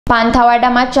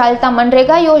પાંથાવાડામાં ચાલતા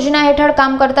મનરેગા યોજના હેઠળ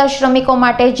કામ કરતા શ્રમિકો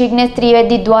માટે જિગ્નેશ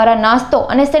ત્રિવેદી દ્વારા નાસ્તો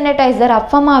અને સેનેટાઈઝર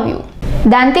આપવામાં આવ્યું।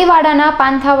 દાંતીવાડાના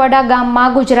પાંથાવાડા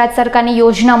ગામમાં ગુજરાત સરકારની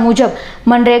યોજના મુજબ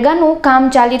મનરેગાનું કામ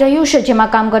ચાલી રહ્યું છે,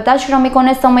 જેમાં કામ કરતા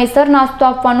શ્રમિકોને સમયસર નાસ્તો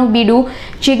આપવાનું બીડું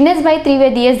જિગ્નેશભાઈ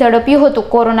ત્રિવેદીએ ઝડપ્યું હતું।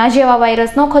 કોરોના જેવા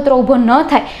વાયરસનો ખતરો ઊભો ન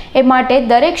થાય એ માટે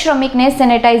દરેક શ્રમિકને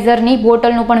સેનેટાઈઝરની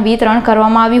બોટલનું પણ વિતરણ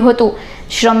કરવામાં આવ્યું હતું।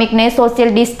 શ્રમિકને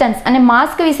સોશિયલ ડિસ્ટન્સ અને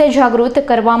માસ્ક વિશે જાગૃત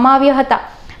કરવામાં આવ્યા હતા।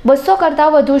 200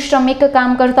 કરતાં વધુ શ્રમિક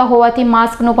કામ કરતા હોવાથી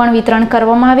માસ્કનું પણ વિતરણ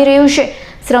કરવામાં આવી રહ્યું છે।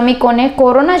 શ્રમિકોને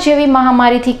કોરોના જેવી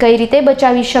મહામારીથી કઈ રીતે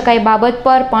બચાવી શકાય બાબત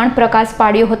પર પણ પ્રકાશ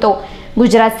પાડ્યો હતો।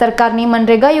 ગુજરાત સરકારની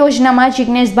મનરેગા યોજનામાં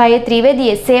જિગ્નેશભાઈ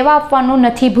ત્રિવેદીએ સેવા આપવાનું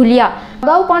નથી ભૂલ્યા।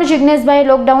 અગાઉ પણ જિગ્નેશભાઈ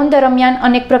લોકડાઉન દરમિયાન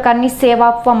અનેક પ્રકારની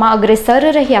સેવા આપવામાં અગ્રેસર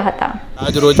રહ્યા હતા।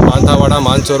 આજ રોજ પાંથાવાડા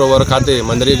માનસરોવર ખાતે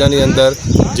મનરેગાની અંદર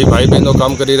જે ભાઈ બહેનો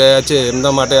કામ કરી રહ્યા છે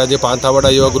એમના માટે આજે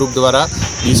પાંથાવાડા યુવા ગ્રુપ દ્વારા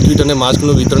બિસ્કિટ અને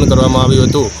માસ્કનું વિતરણ કરવામાં આવ્યું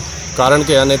હતું, કારણ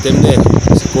કે અને તેમને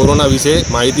કોરોના વિશે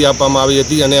માહિતી આપવામાં આવી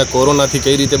હતી અને આ કોરોનાથી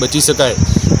કઈ રીતે બચી શકાય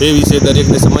તે વિશે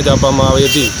દરેકને સમજ આપવામાં આવી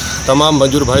હતી। તમામ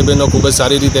મજૂર ભાઈ બહેનો ખૂબ જ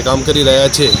સારી રીતે કામ કરી રહ્યા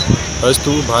છે।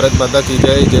 અસ્તુ ભારત માતા કી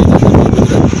જય। જય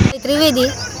ગુજરાત। ત્રિવેદી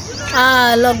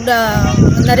આ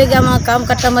લોકડાઉન નરેગામાં કામ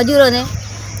કરતા મજૂરોને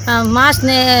માસ્ક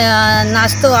ને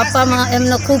નાસ્તો આપવામાં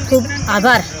એમનો ખૂબ ખૂબ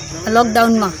આભાર।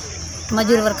 લોકડાઉનમાં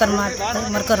મજૂર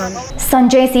વર્કરોનો।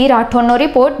 સંજયસિંહ રાઠોડનો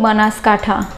રિપોર્ટ, બનાસકાંઠા।